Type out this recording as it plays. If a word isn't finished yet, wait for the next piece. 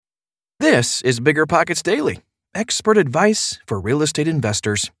This is Bigger Pockets Daily, expert advice for real estate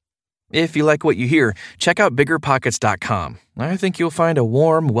investors. If you like what you hear, check out biggerpockets.com. I think you'll find a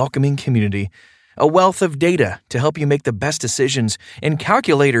warm, welcoming community, a wealth of data to help you make the best decisions, and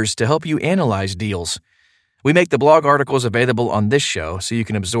calculators to help you analyze deals. We make the blog articles available on this show so you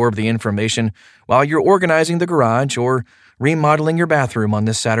can absorb the information while you're organizing the garage or remodeling your bathroom on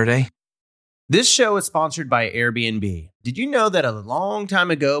this Saturday. This show is sponsored by Airbnb. Did you know that a long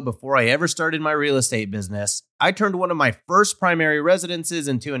time ago, before I ever started my real estate business, I turned one of my first primary residences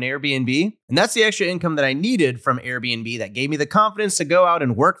into an Airbnb? And that's the extra income that I needed from Airbnb that gave me the confidence to go out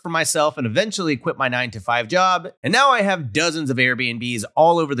and work for myself and eventually quit my 9-to-5 job. And now I have dozens of Airbnbs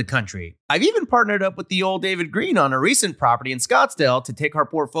all over the country. I've even partnered up with the old David Green on a recent property in Scottsdale to take our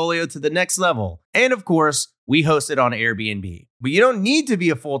portfolio to the next level. And of course, we host it on Airbnb. But you don't need to be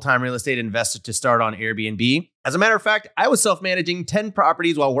a full-time real estate investor to start on Airbnb. As a matter of fact, I was self-managing 10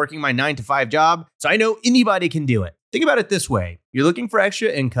 properties while working my 9-to-5 job, so I know anybody can do it. Think about it this way. You're looking for extra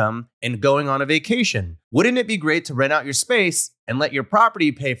income and going on a vacation. Wouldn't it be great to rent out your space and let your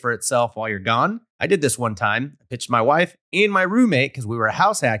property pay for itself while you're gone? I did this one time. I pitched my wife and my roommate, because we were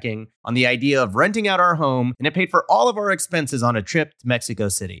house hacking, on the idea of renting out our home, and it paid for all of our expenses on a trip to Mexico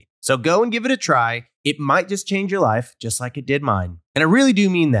City. So go and give it a try. It might just change your life, just like it did mine. And I really do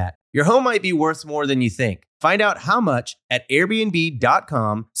mean that. Your home might be worth more than you think. Find out how much at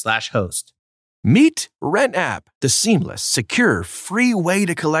airbnb.com/host. Meet RentApp, the seamless, secure, free way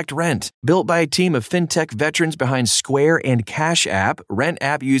to collect rent. Built by a team of fintech veterans behind Square and Cash App,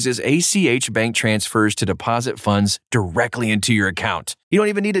 RentApp uses ACH bank transfers to deposit funds directly into your account. You don't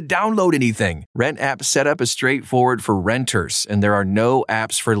even need to download anything. RentApp setup is straightforward for renters, and there are no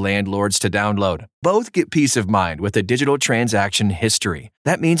apps for landlords to download. Both get peace of mind with a digital transaction history.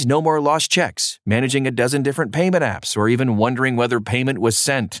 That means no more lost checks, managing a dozen different payment apps, or even wondering whether payment was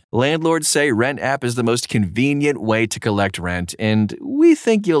sent. Landlords say RentApp is the most convenient way to collect rent, and we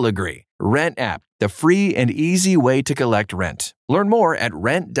think you'll agree. RentApp, the free and easy way to collect rent. Learn more at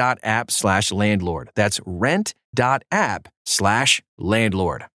rent.app/landlord. That's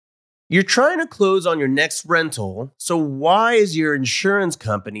rent.app/landlord. You're trying to close on your next rental, so why is your insurance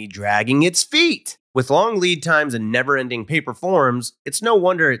company dragging its feet? With long lead times and never-ending paper forms, it's no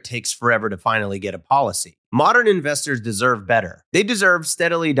wonder it takes forever to finally get a policy. Modern investors deserve better. They deserve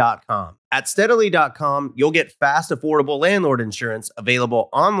Steadily.com. At Steadily.com, you'll get fast, affordable landlord insurance available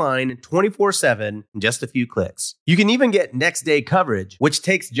online 24/7 in just a few clicks. You can even get next-day coverage, which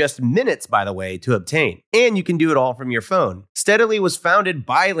takes just minutes, by the way, to obtain. And you can do it all from your phone. Steadily was founded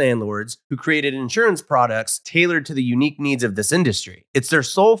by landlords who created insurance products tailored to the unique needs of this industry. It's their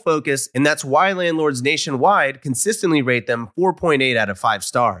sole focus, and that's why landlords nationwide consistently rate them 4.8 out of 5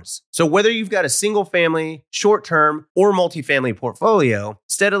 stars. So whether you've got a single-family, short-term, or multifamily portfolio,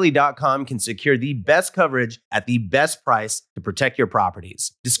 Steadily.com can secure the best coverage at the best price to protect your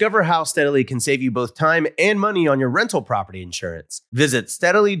properties. Discover how Steadily can save you both time and money on your rental property insurance. Visit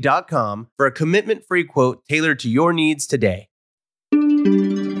Steadily.com for a commitment-free quote tailored to your needs today.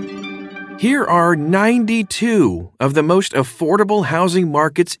 Here are 92 of the most affordable housing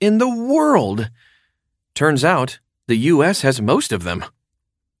markets in the world. Turns out, the U.S. has most of them.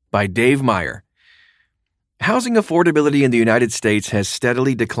 By Dave Meyer. Housing affordability in the United States has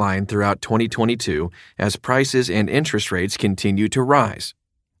steadily declined throughout 2022 as prices and interest rates continue to rise.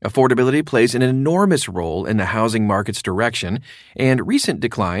 Affordability plays an enormous role in the housing market's direction, and recent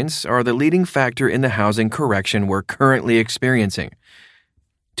declines are the leading factor in the housing correction we're currently experiencing.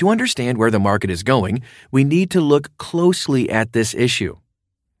 To understand where the market is going, we need to look closely at this issue.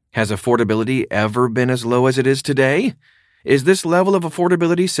 Has affordability ever been as low as it is today? Is this level of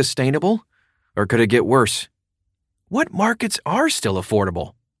affordability sustainable? Or could it get worse? What markets are still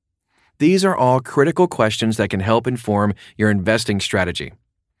affordable? These are all critical questions that can help inform your investing strategy.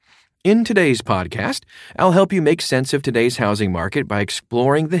 In today's podcast, I'll help you make sense of today's housing market by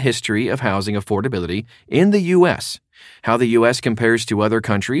exploring the history of housing affordability in the U.S., how the U.S. compares to other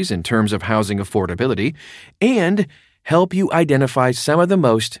countries in terms of housing affordability, and help you identify some of the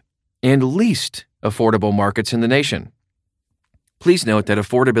most and least affordable markets in the nation. Please note that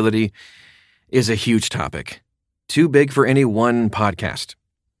affordability is a huge topic, too big for any one podcast.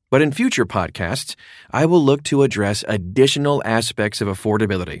 But in future podcasts, I will look to address additional aspects of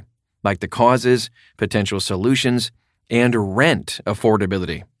affordability, like the causes, potential solutions, and rent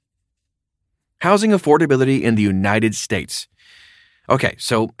affordability. Housing affordability in the United States. Okay,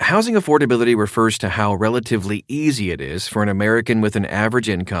 so housing affordability refers to how relatively easy it is for an American with an average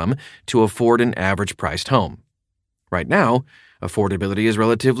income to afford an average-priced home. Right now, affordability is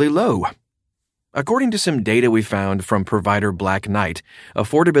relatively low. According to some data we found from provider Black Knight,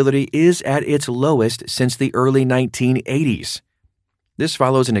 affordability is at its lowest since the early 1980s. This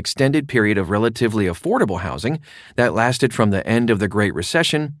follows an extended period of relatively affordable housing that lasted from the end of the Great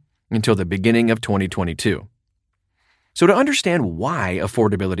Recession until the beginning of 2022. So to understand why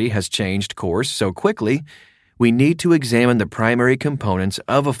affordability has changed course so quickly, we need to examine the primary components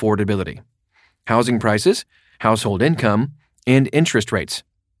of affordability: housing prices, household income, and interest rates.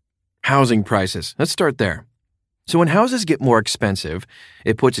 Housing prices. Let's start there. So when houses get more expensive,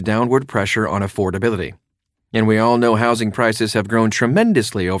 it puts downward pressure on affordability. And we all know housing prices have grown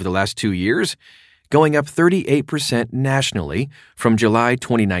tremendously over the last 2 years, going up 38% nationally from July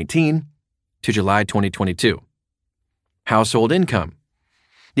 2019 to July 2022. Household income.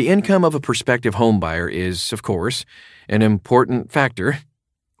 The income of a prospective homebuyer is, of course, an important factor.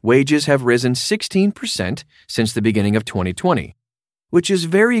 Wages have risen 16% since the beginning of 2020, which is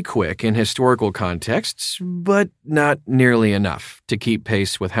very quick in historical contexts, but not nearly enough to keep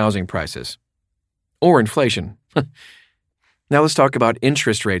pace with housing prices. Or inflation. Now let's talk about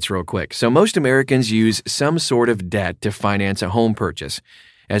interest rates real quick. So most Americans use some sort of debt to finance a home purchase.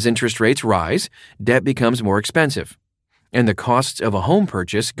 As interest rates rise, debt becomes more expensive, and the costs of a home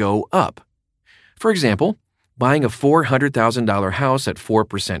purchase go up. For example, buying a $400,000 house at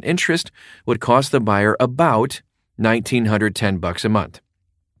 4% interest would cost the buyer about $1,910 a month.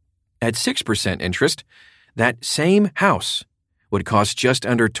 At 6% interest, that same house would cost just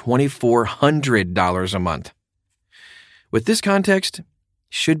under $2,400 a month. With this context, it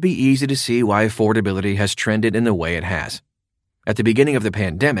should be easy to see why affordability has trended in the way it has. At the beginning of the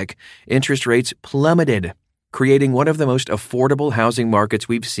pandemic, interest rates plummeted, creating one of the most affordable housing markets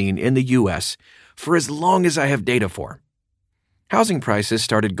we've seen in the U.S. for as long as I have data for. Housing prices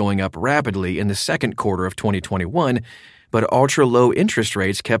started going up rapidly in the second quarter of 2021, but ultra-low interest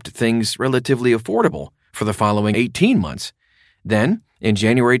rates kept things relatively affordable for the following 18 months. Then, in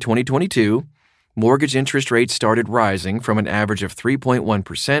January 2022, mortgage interest rates started rising from an average of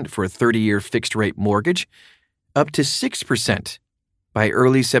 3.1% for a 30-year fixed-rate mortgage up to 6% by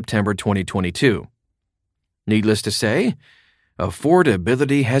early September 2022. Needless to say,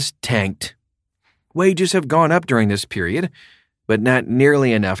 affordability has tanked. Wages have gone up during this period, but not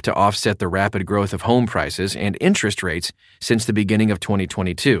nearly enough to offset the rapid growth of home prices and interest rates since the beginning of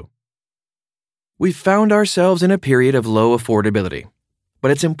 2022. We've found ourselves in a period of low affordability, but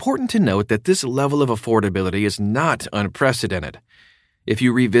it's important to note that this level of affordability is not unprecedented. If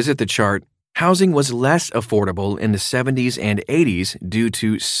you revisit the chart, housing was less affordable in the 70s and 80s due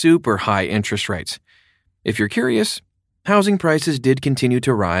to super high interest rates. If you're curious, housing prices did continue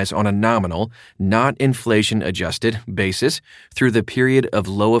to rise on a nominal, not inflation-adjusted basis through the period of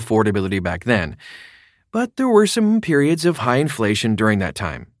low affordability back then, but there were some periods of high inflation during that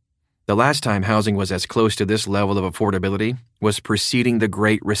time. The last time housing was as close to this level of affordability was preceding the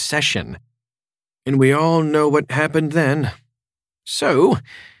Great Recession. And we all know what happened then. So,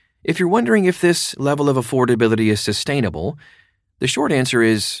 if you're wondering if this level of affordability is sustainable, the short answer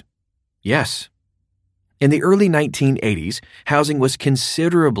is yes. In the early 1980s, housing was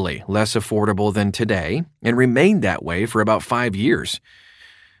considerably less affordable than today and remained that way for about 5 years.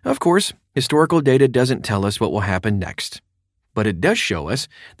 Of course, historical data doesn't tell us what will happen next, but it does show us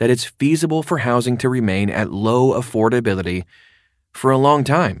that it's feasible for housing to remain at low affordability for a long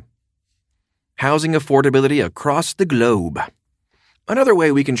time. Housing affordability across the globe. Another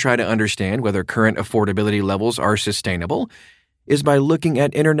way we can try to understand whether current affordability levels are sustainable is by looking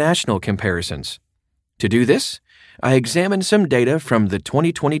at international comparisons. To do this, I examined some data from the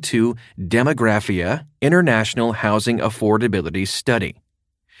 2022 Demographia International Housing Affordability Study.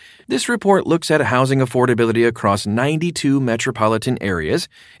 This report looks at housing affordability across 92 metropolitan areas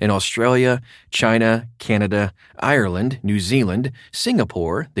in Australia, China, Canada, Ireland, New Zealand,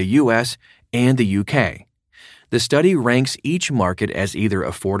 Singapore, the U.S., and the U.K. The study ranks each market as either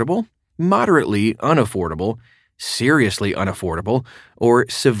affordable, moderately unaffordable, seriously unaffordable, or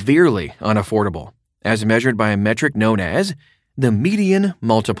severely unaffordable, as measured by a metric known as the median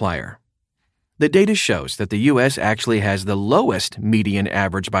multiplier. The data shows that the U.S. actually has the lowest median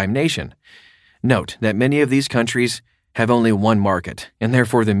average by nation. Note that many of these countries have only one market, and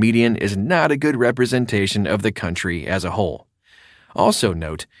therefore the median is not a good representation of the country as a whole. Also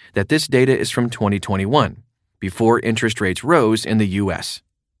note that this data is from 2021, before interest rates rose in the U.S.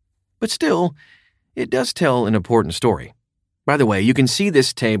 But still, it does tell an important story. By the way, you can see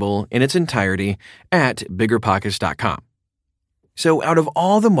this table in its entirety at biggerpockets.com. So out of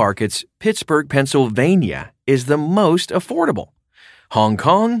all the markets, Pittsburgh, Pennsylvania is the most affordable. Hong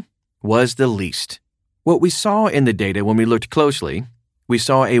Kong was the least. What we saw in the data when we looked closely we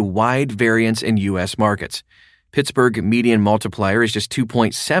saw a wide variance in U.S. markets. Pittsburgh median multiplier is just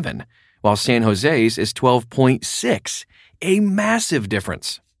 2.7, while San Jose's is 12.6, a massive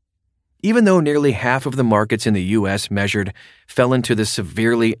difference. Even though nearly half of the markets in the U.S. measured fell into the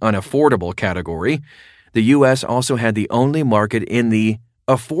severely unaffordable category, the U.S. also had the only market in the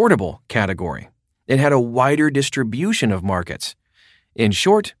affordable category. It had a wider distribution of markets. In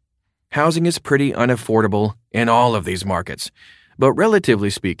short, housing is pretty unaffordable in all of these markets, but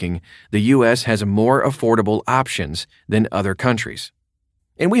relatively speaking, the U.S. has more affordable options than other countries.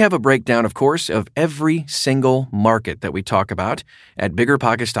 And we have a breakdown, of course, of every single market that we talk about at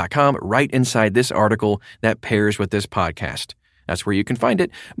biggerpockets.com right inside this article that pairs with this podcast. That's where you can find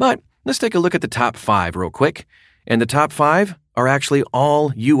it. But let's take a look at the top 5 real quick. And the top 5 are actually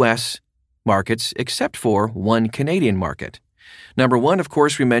all U.S. markets except for one Canadian market. Number 1, of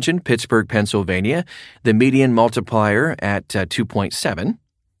course, we mentioned Pittsburgh, Pennsylvania, the median multiplier at 2.7.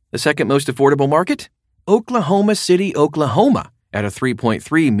 The second most affordable market, Oklahoma City, Oklahoma, at a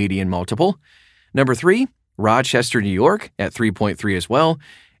 3.3 median multiple. Number 3, Rochester, New York, at 3.3 as well.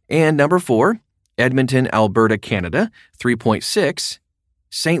 And number 4, Edmonton, Alberta, Canada, 3.6.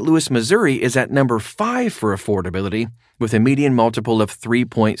 St. Louis, Missouri is at number 5 for affordability, with a median multiple of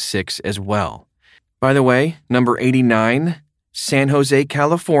 3.6 as well. By the way, number 89, San Jose,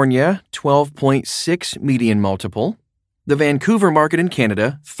 California, 12.6 median multiple. The Vancouver market in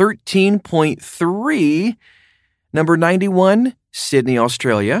Canada, 13.3. Number 91, Sydney,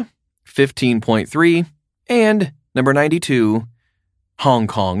 Australia, 15.3. And number 92, Hong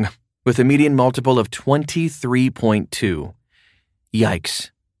Kong, with a median multiple of 23.2.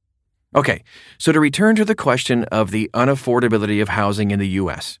 Yikes. Okay, so to return to the question of the unaffordability of housing in the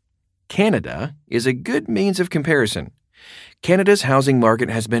U.S., Canada is a good means of comparison. Canada's housing market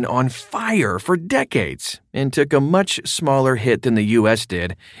has been on fire for decades and took a much smaller hit than the U.S.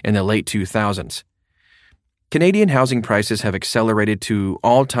 did in the late 2000s. Canadian housing prices have accelerated to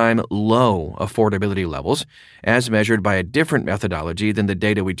all-time low affordability levels, as measured by a different methodology than the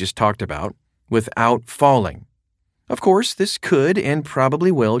data we just talked about, without falling. Of course, this could and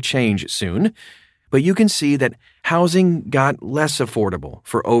probably will change soon, but you can see that housing got less affordable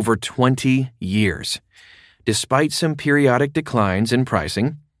for over 20 years. Despite some periodic declines in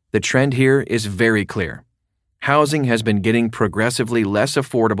pricing, the trend here is very clear. Housing has been getting progressively less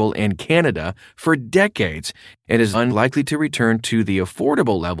affordable in Canada for decades and is unlikely to return to the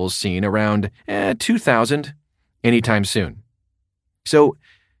affordable levels seen around 2000 anytime soon. So,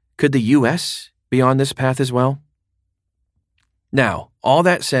 could the U.S. be on this path as well? Now, all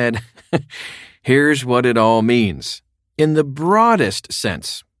that said, here's what it all means. In the broadest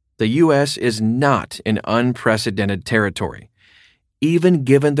sense, the U.S. is not in unprecedented territory, even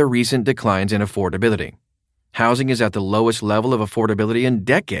given the recent declines in affordability. Housing is at the lowest level of affordability in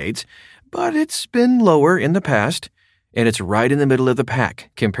decades, but it's been lower in the past, and it's right in the middle of the pack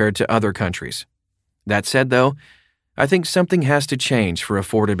compared to other countries. That said, though, I think something has to change for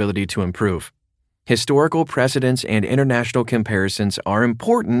affordability to improve. Historical precedents and international comparisons are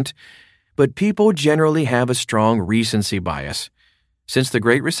important, but people generally have a strong recency bias. Since the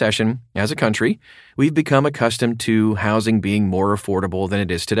Great Recession, as a country, we've become accustomed to housing being more affordable than it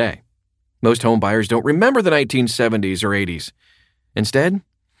is today. Most home buyers don't remember the 1970s or 80s. Instead,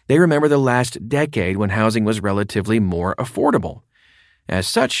 they remember the last decade when housing was relatively more affordable. As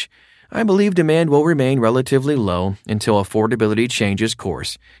such, I believe demand will remain relatively low until affordability changes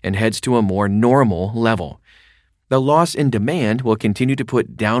course and heads to a more normal level. The loss in demand will continue to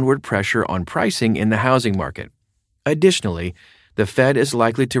put downward pressure on pricing in the housing market. Additionally, the Fed is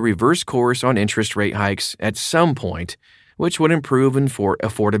likely to reverse course on interest rate hikes at some point, which would improve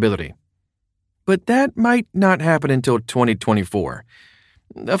affordability. But that might not happen until 2024.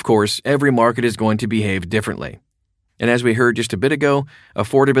 Of course, every market is going to behave differently. And as we heard just a bit ago,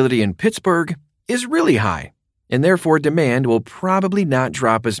 affordability in Pittsburgh is really high, and therefore demand will probably not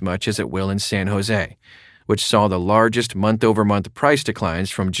drop as much as it will in San Jose, which saw the largest month-over-month price declines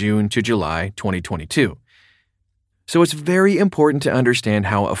from June to July 2022. So it's very important to understand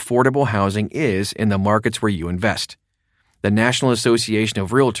how affordable housing is in the markets where you invest. The National Association of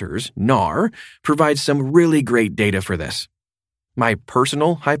Realtors, NAR, provides some really great data for this. My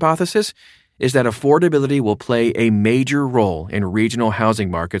personal hypothesis is that affordability will play a major role in regional housing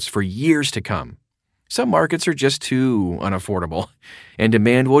markets for years to come. Some markets are just too unaffordable, and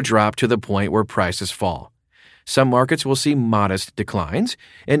demand will drop to the point where prices fall. Some markets will see modest declines,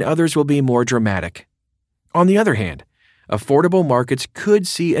 and others will be more dramatic. On the other hand, affordable markets could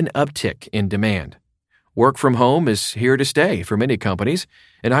see an uptick in demand. Work from home is here to stay for many companies,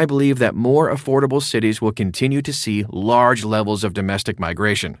 and I believe that more affordable cities will continue to see large levels of domestic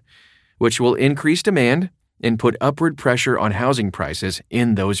migration, which will increase demand and put upward pressure on housing prices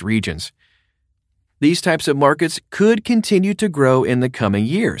in those regions. These types of markets could continue to grow in the coming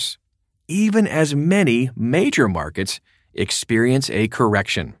years, even as many major markets experience a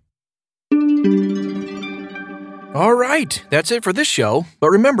correction. All right, that's it for this show.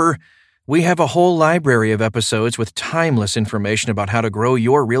 But remember, we have a whole library of episodes with timeless information about how to grow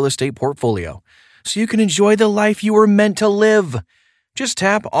your real estate portfolio so you can enjoy the life you were meant to live. Just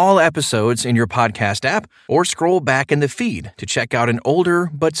tap all episodes in your podcast app or scroll back in the feed to check out an older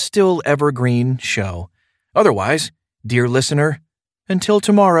but still evergreen show. Otherwise, dear listener, until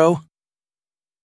tomorrow,